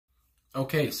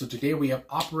Okay, so today we have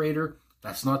Operator,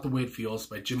 That's Not the Way It Feels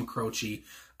by Jim Croce.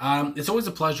 It's always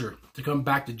a pleasure to come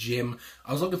back to Jim.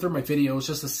 I was looking through my videos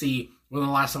just to see when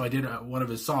the last time I did one of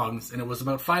his songs, and it was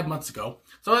about 5 months ago.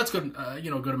 So that's good, a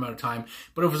good amount of time.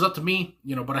 But if it was up to me,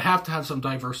 but I have to have some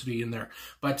diversity in there.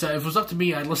 But if it was up to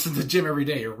me, I'd listen to Jim every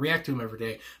day or react to him every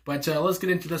day. But let's get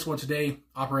into this one today.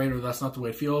 Operator, That's Not the Way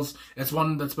It Feels. It's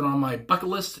one that's been on my bucket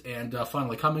list and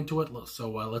finally coming to it. So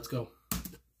let's go.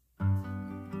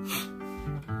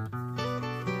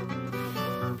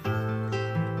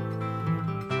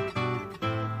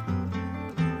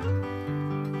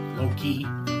 Low key,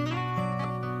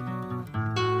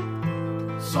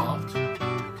 soft.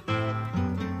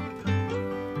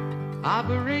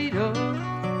 Operator,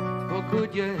 or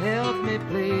could you help me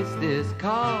place this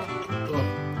call?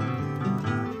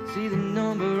 See, the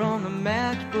number on the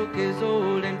matchbook is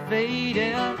old and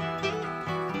faded.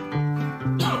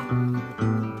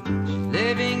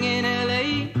 Living in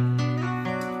LA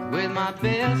with my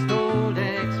best old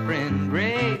ex-friend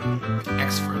Ray.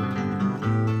 Ex-friend.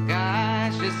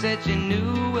 She said she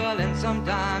knew well and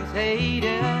sometimes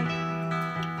hated.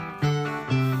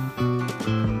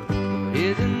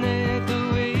 Isn't that the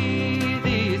way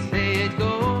they say it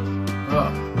goes?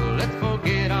 Well, let's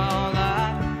forget all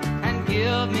that and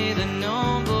give me the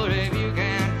number if you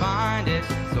can find it,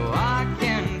 so I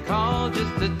can call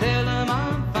just to tell them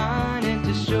I'm fine and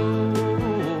to show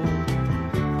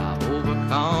I've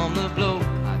overcome the blow.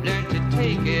 I've learned to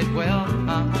take it well.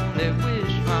 I only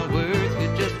wish my words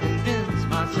could just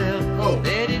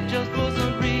that it just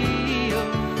wasn't real,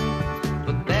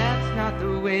 but that's not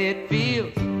the way it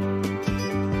feels.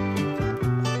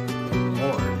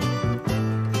 Lord.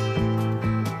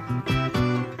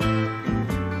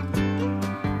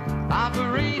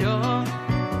 Operator,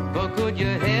 or could you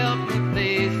help me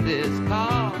place this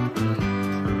call?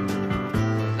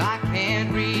 'Cause I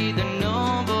can't read the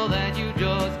number that you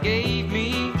just gave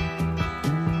me.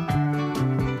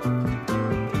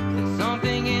 There's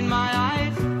something in my eyes.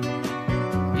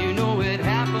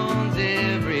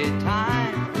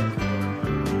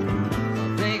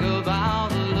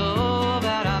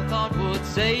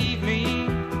 Save me.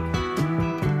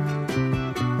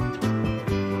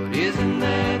 But isn't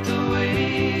that the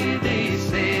way they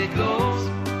say it goes?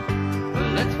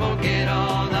 Well, let's forget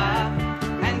all that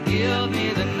and give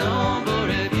me the number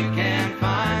if you can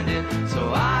find it,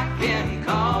 so I can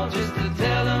call just to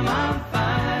tell them I'm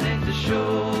fine and to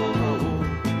show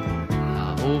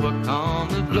I've overcome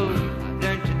the blow. I've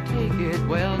learned to take it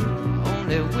well. I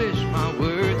only wish my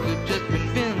words could just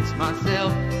convince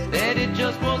myself that it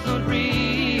just wasn't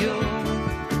real,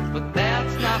 but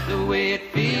that's not the way it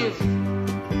feels.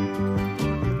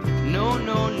 No,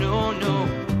 no, no, no,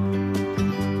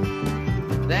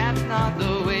 that's not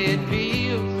the way it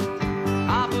feels.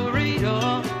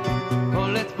 Operator, oh,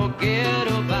 let's forget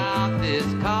about this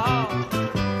call.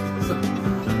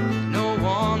 No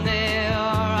one there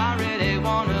I really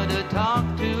wanted to talk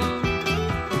to.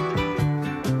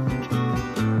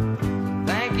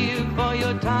 Thank you for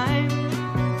your time.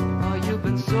 You've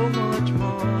been so much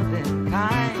more than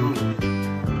kind.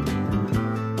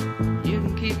 You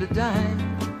can keep the dime.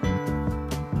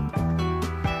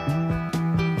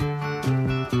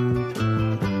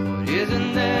 But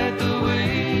isn't that the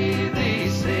way they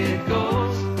say it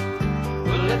goes?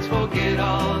 Well, let's forget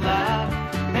all that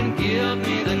and give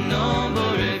me the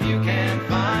number if you can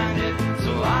find it,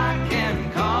 so I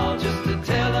can call just to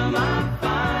tell them I'm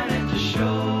fine and to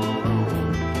show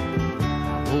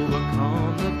I've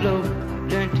overcome the blow.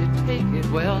 Learned to take it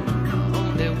well. I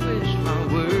only wish my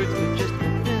words could just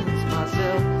convince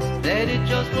myself that it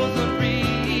just wasn't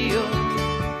real,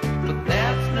 but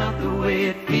that's not the way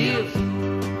it feels.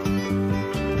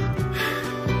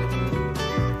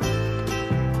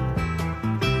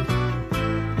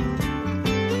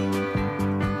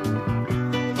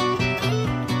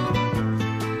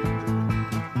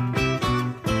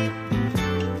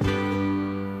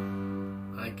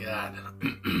 My God.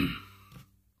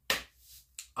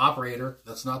 Operator,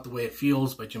 That's Not the Way It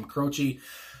Feels by Jim Croce.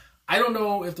 I don't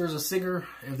know if there's a singer,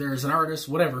 if there's an artist,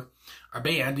 whatever, or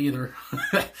band either,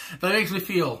 that makes me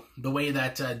feel the way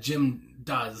that Jim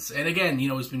does. And again,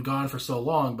 he's been gone for so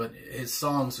long, but his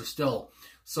songs are still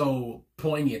so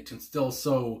poignant and still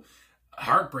so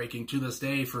heartbreaking to this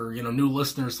day for, new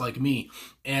listeners like me.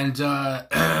 And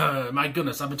my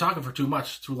goodness, I've been talking for too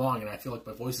long, and I feel like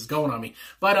my voice is going on me.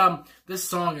 But this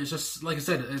song is just, like I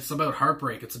said, it's about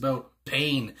heartbreak. It's about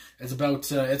pain. It's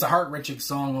about, it's a heart-wrenching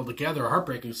song altogether, a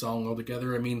heartbreaking song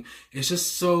altogether. I mean, it's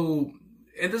just so,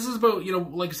 and this is about,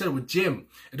 like I said, with Jim,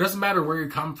 it doesn't matter where you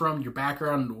come from, your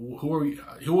background,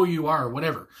 who you are,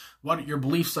 whatever, what your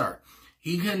beliefs are.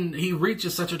 he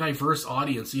reaches such a diverse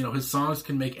audience. You know, his songs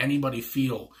can make anybody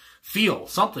feel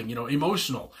something, you know,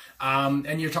 emotional.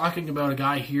 And you're talking about a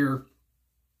guy here,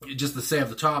 just to say off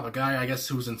the top, a guy, I guess,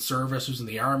 who's in service, who's in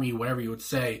the army, whatever you would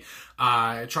say,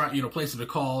 placing a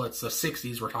call. It's the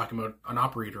 60s. We're talking about an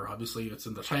operator, obviously. It's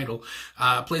in the title.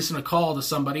 Placing a call to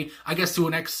somebody, I guess, to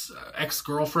an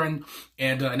ex-girlfriend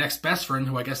and an ex-best friend,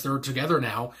 who I guess they're together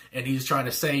now, and he's trying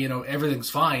to say, you know, everything's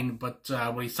fine, but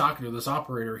when he's talking to this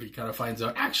operator, he kind of finds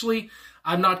out, actually,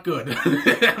 I'm not good.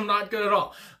 I'm not good at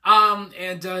all.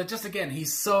 Just again,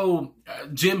 he's so,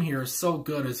 Jim here is so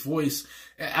good. His voice,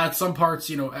 at some parts,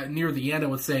 you know, near the end, I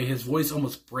would say his voice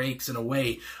almost breaks in a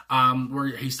way, where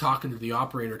he's talking to the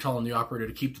operator, telling the operator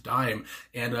to keep the dime.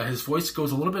 And his voice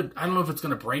goes a little bit, I don't know if it's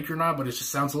going to break or not, but it just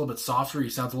sounds a little bit softer.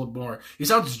 He sounds a little more, he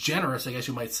sounds generous, I guess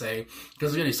you might say.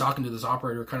 Because again, he's talking to this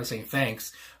operator, kind of saying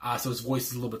thanks. So his voice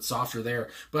is a little bit softer there.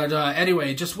 But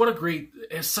anyway, just what a great,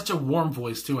 it's such a warm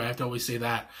voice too. I have to always say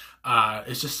that.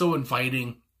 It's just so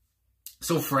inviting,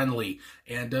 so friendly,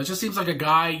 and it just seems like a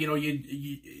guy, you know,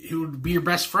 he would be your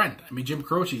best friend. I mean, Jim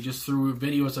Croce, just through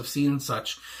videos I've seen and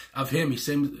such of him, he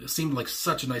seemed like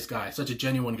such a nice guy, such a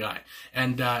genuine guy,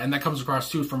 and that comes across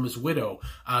too from his widow,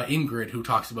 Ingrid, who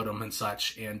talks about him and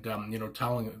such, and you know,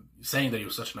 saying that he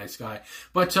was such a nice guy.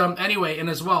 But anyway, and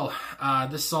as well,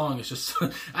 this song is just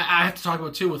I have to talk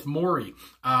about too with Maury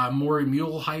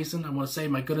Muehlheisen, I want to say,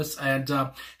 my goodness, and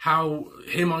how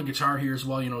him on guitar here as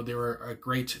well. You know, they were a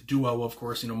great duo, of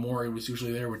course. You know, Maury was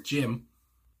usually there with Jim,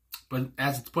 but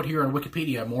as it's put here on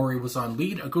Wikipedia, Maury was on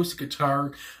lead acoustic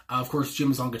guitar. Of course,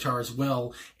 Jim is on guitar as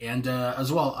well. And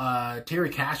Terry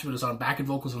Cashman is on backing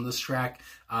vocals on this track.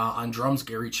 On drums,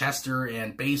 Gary Chester,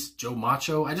 and bass, Joe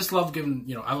Macho. I just love giving,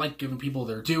 you know, I like giving people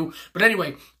their due. But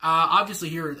anyway, obviously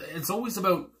here, it's always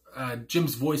about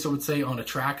Jim's voice, I would say, on a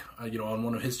track, you know, on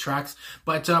one of his tracks.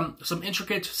 But some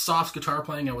intricate, soft guitar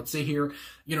playing, I would say here.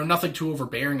 You know, nothing too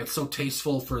overbearing. It's so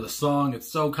tasteful for the song. It's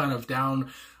so kind of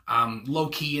down,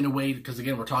 low-key in a way, because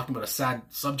again, we're talking about a sad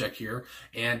subject here,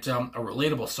 and a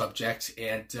relatable subject,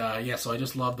 and yeah, so I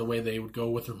just love the way they would go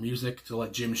with their music to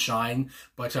let Jim shine,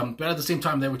 but at the same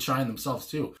time, they would shine themselves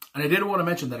too. And I did want to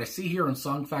mention that I see here on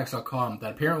songfacts.com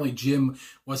that apparently Jim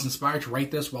was inspired to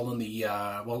write this while in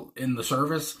the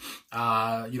service,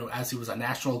 you know, as he was a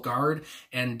National Guard,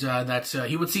 and that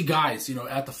he would see guys, you know,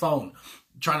 at the phone,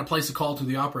 trying to place a call to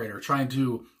the operator, trying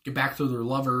to get back to their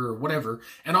lover or whatever.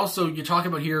 And also, you talk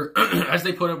about here, as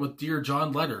they put it, with Dear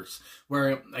John letters,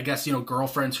 where I guess, you know,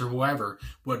 girlfriends or whoever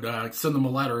would send them a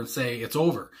letter and say, it's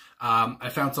over. I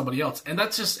found somebody else. And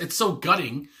that's just, it's so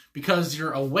gutting because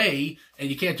you're away and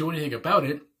you can't do anything about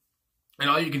it. And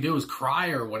all you can do is cry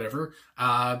or whatever,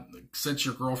 since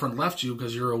your girlfriend left you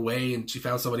because you're away and she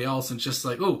found somebody else. And it's just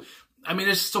like, oh, I mean,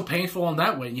 it's so painful in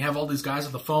that way. And you have all these guys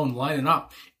on the phone lining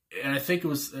up. And I think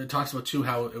it talks about, too,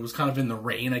 how it was kind of in the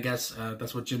rain, I guess.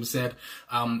 That's what Jim said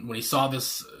when he saw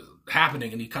this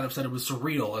happening. And he kind of said it was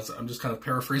surreal. I'm just kind of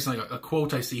paraphrasing like a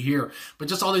quote I see here. But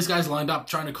just all these guys lined up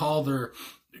trying to call their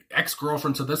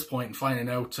ex-girlfriends at this point and finding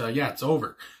out, yeah, it's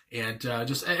over. And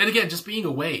again, just being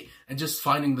away and just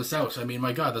finding this out. I mean,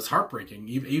 my God, that's heartbreaking.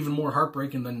 Even more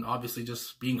heartbreaking than obviously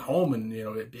just being home and, you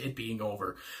know, it being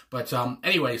over. But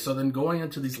anyway, so then going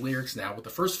into these lyrics now with the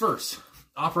first verse.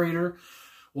 Operator,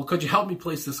 well, could you help me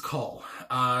place this call?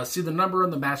 See, the number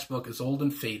on the matchbook is old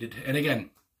and faded. And again,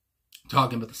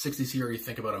 talking about the 60s here, you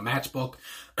think about a matchbook,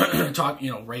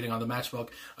 writing on the matchbook,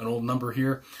 an old number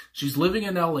here. She's living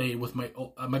in LA with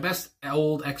my best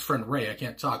old ex-friend, Ray. I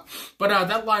can't talk. But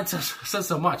that line says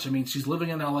so much. I mean, she's living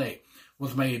in LA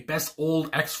with my best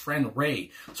old ex-friend,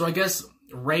 Ray. So I guess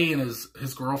Ray and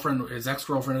his girlfriend, his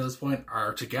ex-girlfriend at this point,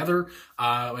 are together,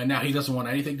 and now he doesn't want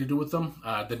anything to do with them.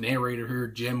 The narrator here,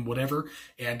 Jim, whatever,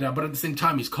 and but at the same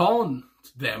time, he's calling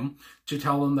them to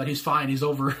tell them that he's fine, he's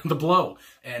over the blow,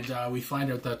 and we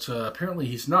find out that apparently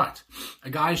he's not. A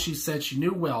guy she said she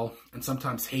knew well and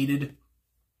sometimes hated.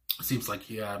 It seems like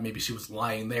maybe she was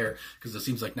lying there, because it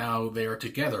seems like now they are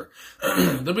together.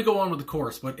 Then we go on with the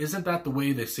chorus, but isn't that the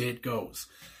way they say it goes?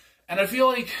 And I feel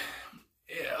like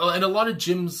in a lot of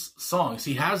Jim's songs,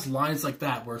 he has lines like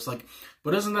that where it's like,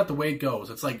 but isn't that the way it goes?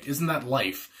 It's like, isn't that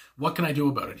life? What can I do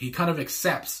about it? He kind of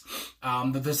accepts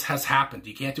that this has happened.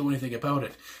 He can't do anything about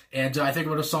it. And I think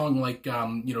about a song like,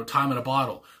 Time in a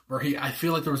Bottle, where I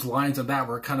feel like there was lines of that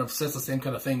where it kind of says the same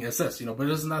kind of thing as this, but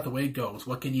isn't that the way it goes?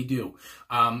 What can you do?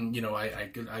 I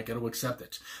got to accept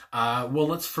it. Well,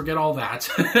 let's forget all that.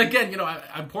 Again,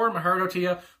 I'm pouring my heart out to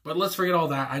you, but let's forget all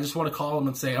that. I just want to call him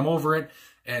and say, I'm over it.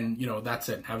 And, that's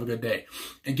it. Have a good day.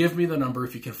 And give me the number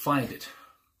if you can find it,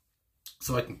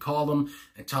 so I can call them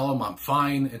and tell them I'm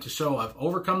fine, and to show I've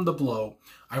overcome the blow.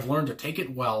 I've learned to take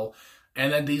it well.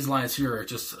 And then these lines here are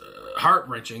just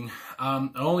heart-wrenching. I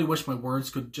only wish my words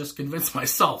could just convince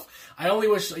myself. I only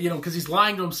wish, because he's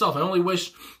lying to himself. I only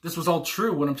wish this was all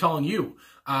true what I'm telling you.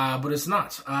 But it's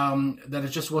not. That it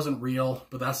just wasn't real,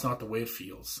 but that's not the way it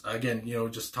feels. Again,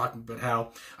 just talking about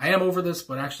how I am over this,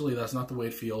 but actually that's not the way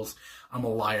it feels. I'm a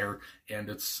liar, and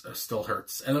it still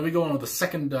hurts. And then we go on with the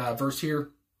second verse here.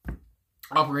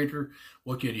 Operator,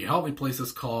 what could you help me place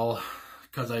this call?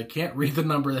 Because I can't read the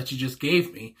number that you just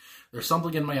gave me. There's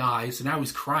something in my eyes. And now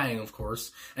he's crying, of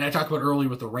course. And I talked about earlier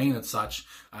with the rain and such.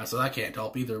 So that can't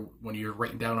help either when you're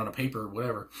writing down on a paper or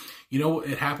whatever.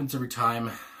 It happens every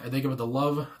time. I think about the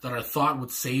love that I thought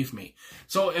would save me.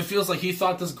 So it feels like he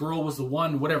thought this girl was the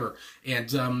one, whatever. And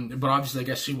but obviously I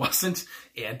guess she wasn't.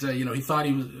 And he thought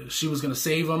she was going to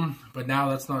save him. But now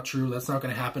that's not true. That's not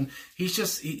going to happen. He's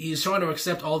trying to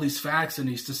accept all these facts, and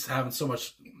he's just having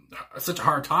such a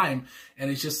hard time, and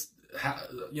he's just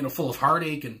full of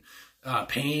heartache and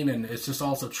pain, and it's just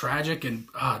also tragic. And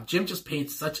Jim just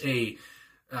paints such a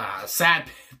sad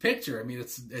picture. I mean,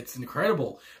 it's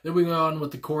incredible. Then we go on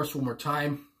with the chorus one more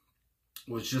time.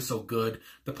 It was just so good.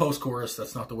 The post-chorus,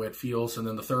 that's not the way it feels. And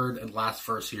then the third and last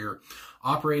verse here.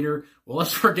 Operator, well,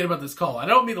 let's forget about this call. I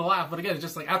don't mean to laugh, but again, it's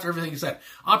just like after everything you said.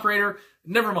 Operator,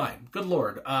 never mind. Good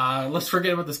Lord. Let's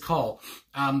forget about this call.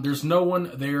 There's no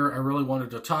one there I really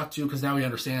wanted to talk to, because now he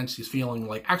understands. He's feeling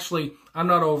like, actually, I'm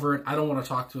not over it. I don't want to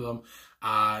talk to them.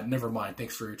 Never mind.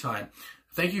 Thanks for your time.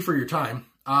 Thank you for your time.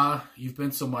 You've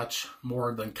been so much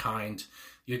more than kind.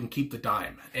 You can keep the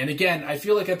dime. And again, I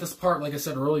feel like at this part, like I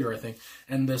said earlier, I think,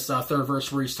 in this third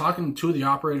verse where he's talking to the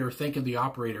operator, thanking the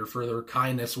operator for their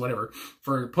kindness, whatever,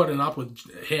 for putting up with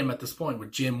him at this point,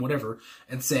 with Jim, whatever,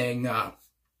 and saying,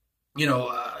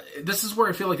 this is where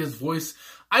I feel like his voice,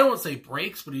 I don't want to say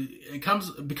breaks, but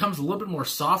it becomes a little bit more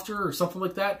softer or something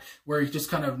like that, where he's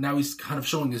just now he's kind of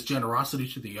showing his generosity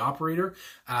to the operator,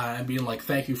 and being like,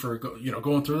 thank you for,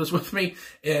 going through this with me.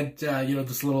 And,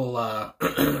 this little,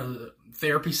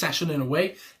 therapy session in a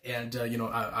way, and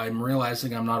I'm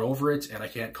realizing I'm not over it, and I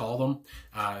can't call them.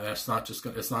 It's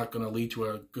not going to lead to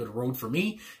a good road for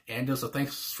me. And so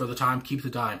thanks for the time. Keep the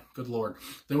dime. Good Lord.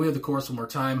 Then we have the chorus one more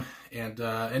time, and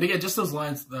again, just those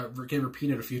lines that get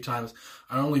repeated a few times.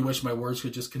 I only wish my words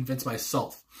could just convince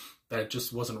myself that it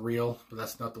just wasn't real, but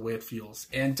that's not the way it feels.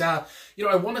 And, I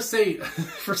want to say,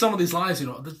 for some of these lines,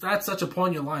 that's such a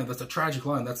poignant line. That's a tragic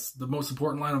line. That's the most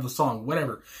important line of the song,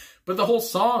 whatever. But the whole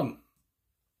song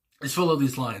is full of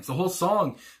these lines. The whole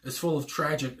song is full of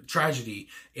tragedy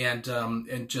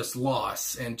and just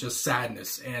loss and just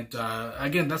sadness. And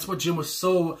again, that's what Jim was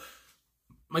so,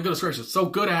 my goodness gracious, so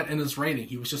good at in his writing.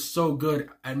 He was just so good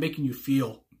at making you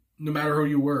feel, no matter who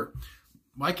you were.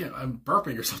 I'm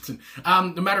burping or something.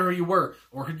 No matter who you were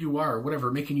or who you are,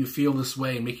 whatever, making you feel this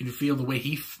way, making you feel the way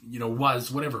he, was,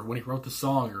 whatever, when he wrote the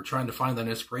song, or trying to find that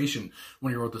inspiration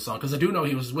when he wrote the song. Because I do know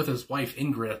he was with his wife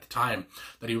Ingrid at the time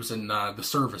that he was in the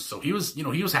service, so he was,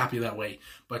 he was happy that way.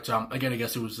 But again, I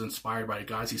guess it was inspired by the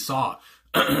guys he saw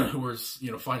who was,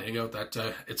 finding out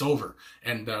that it's over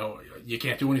and you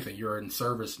can't do anything. You're in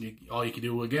service, and all you can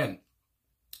do again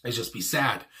is just be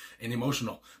sad and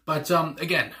emotional. But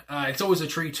again, it's always a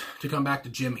treat to come back to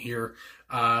Jim here.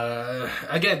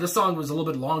 Again, this song was a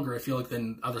little bit longer, I feel like,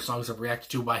 than other songs I've reacted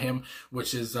to by him,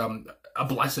 which is a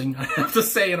blessing, I have to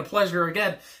say, and a pleasure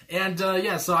again. And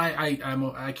yeah, so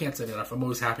I can't say it enough. I'm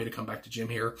always happy to come back to Jim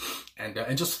here and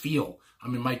just feel. I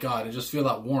mean, my God, and just feel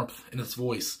that warmth in his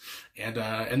voice. And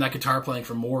that guitar playing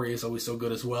from Maury is always so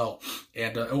good as well.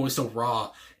 And always so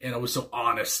raw and always so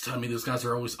honest. I mean, those guys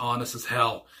are always honest as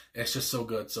hell. It's just so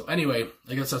good. So anyway,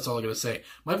 I guess that's all I'm going to say.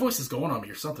 My voice is going on me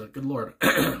or something. Good Lord.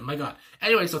 My God.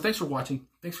 Anyway, so thanks for watching.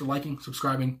 Thanks for liking,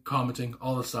 subscribing, commenting,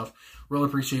 all this stuff. Really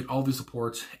appreciate all the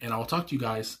support. And I will talk to you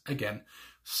guys again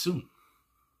soon.